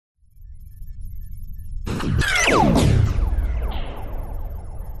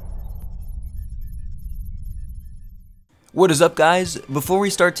What is up, guys? Before we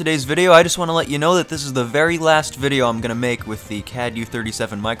start today's video, I just want to let you know that this is the very last video I'm going to make with the CAD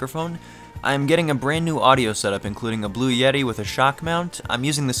U37 microphone. I'm getting a brand new audio setup, including a Blue Yeti with a shock mount. I'm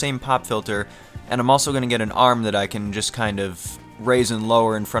using the same pop filter, and I'm also going to get an arm that I can just kind of raise and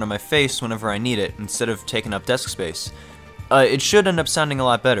lower in front of my face whenever I need it, instead of taking up desk space. It should end up sounding a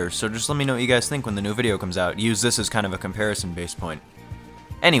lot better, so just let me know what you guys think when the new video comes out. Use this as kind of a comparison base point.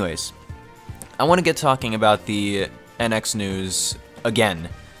 Anyways, I want to get talking about the NX news again.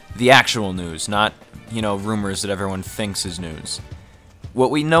 The actual news, not, rumors that everyone thinks is news. What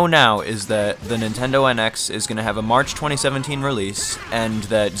we know now is that the Nintendo NX is going to have a March 2017 release, and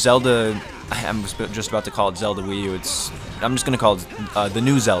that Zelda, I'm just about to call it Zelda Wii U, I'm just going to call it the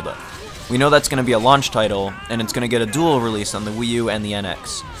new Zelda. We know that's going to be a launch title, and it's going to get a dual release on the Wii U and the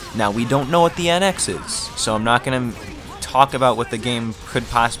NX. Now, we don't know what the NX is, so I'm not going to talk about what the game could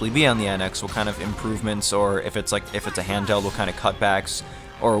possibly be on the NX, what kind of improvements, or if it's a handheld, what kind of cutbacks,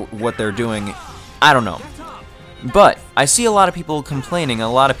 or what they're doing. I don't know. But I see a lot of people complaining, a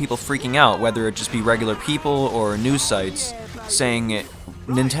lot of people freaking out, whether it just be regular people or news sites, saying,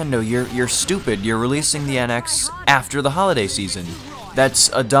 Nintendo, you're stupid, you're releasing the NX after the holiday season. That's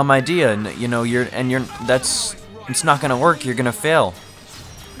a dumb idea, and it's not gonna work, you're gonna fail.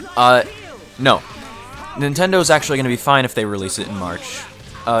 No. Nintendo's actually going to be fine if they release it in March.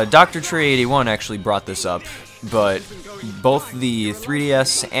 Dr. Tree81 actually brought this up, but both the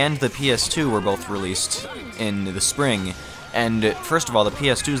 3DS and the PS2 were both released in the spring, and first of all, the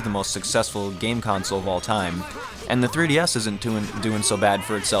PS2 is the most successful game console of all time, and the 3DS isn't doing so bad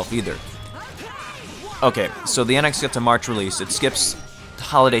for itself either. Okay, so the NX gets a March release. It skips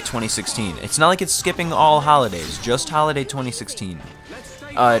holiday 2016. It's not like it's skipping all holidays, just holiday 2016.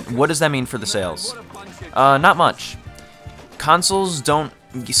 What does that mean for the sales? Not much. Consoles don't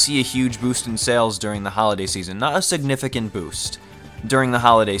see a huge boost in sales during the holiday season. Not a significant boost during the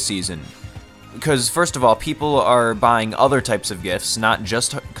holiday season. Because, first of all, people are buying other types of gifts, not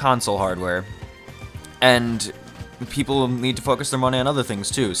just console hardware. And people need to focus their money on other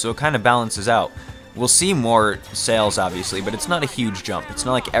things, too, so it kind of balances out. We'll see more sales, obviously, but it's not a huge jump. It's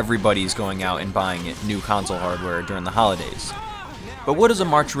not like everybody's going out and buying new console hardware during the holidays. But what does a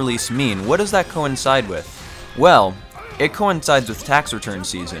March release mean? What does that coincide with? Well, it coincides with tax return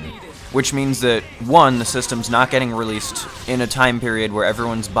season, which means that, one, the system's not getting released in a time period where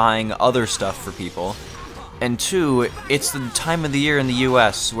everyone's buying other stuff for people, and two, it's the time of the year in the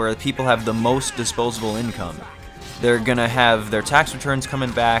US where people have the most disposable income. They're gonna have their tax returns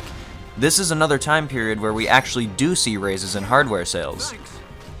coming back. This is another time period where we actually do see raises in hardware sales.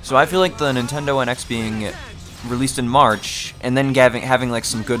 So I feel like the Nintendo NX being released in March, and then having like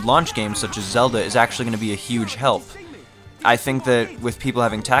some good launch games such as Zelda is actually going to be a huge help. I think that with people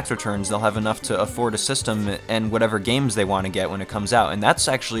having tax returns, they'll have enough to afford a system and whatever games they want to get when it comes out, and that's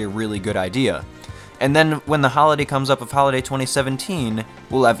actually a really good idea. And then when the holiday comes up of holiday 2017,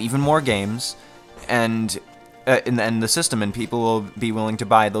 we'll have even more games, and the system, and people will be willing to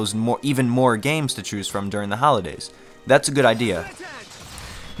buy those even more games to choose from during the holidays. That's a good idea.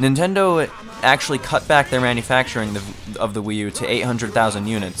 Nintendo actually cut back their manufacturing of the Wii U to 800,000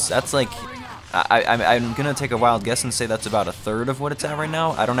 units. That's like, I'm gonna take a wild guess and say that's about a third of what it's at right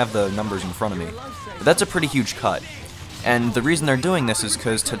now. I don't have the numbers in front of me, but that's a pretty huge cut. And the reason they're doing this is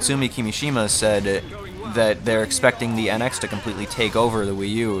because Tatsumi Kimishima said that they're expecting the NX to completely take over the Wii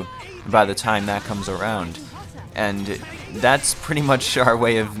U by the time that comes around. And that's pretty much our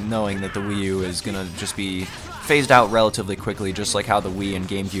way of knowing that the Wii U is gonna just be phased out relatively quickly, just like how the Wii and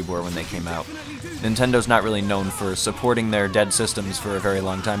GameCube were when they came out. Nintendo's not really known for supporting their dead systems for a very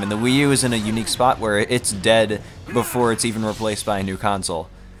long time, and the Wii U is in a unique spot where it's dead before it's even replaced by a new console,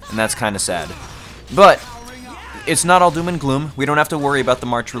 and that's kind of sad. But it's not all doom and gloom. We don't have to worry about the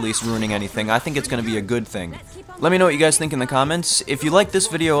March release ruining anything. I think it's going to be a good thing. Let me know what you guys think in the comments. If you like this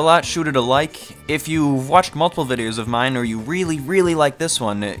video a lot, shoot it a like. If you've watched multiple videos of mine, or you really, really like this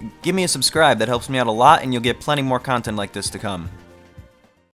one, give me a subscribe. That helps me out a lot, and you'll get plenty more content like this to come.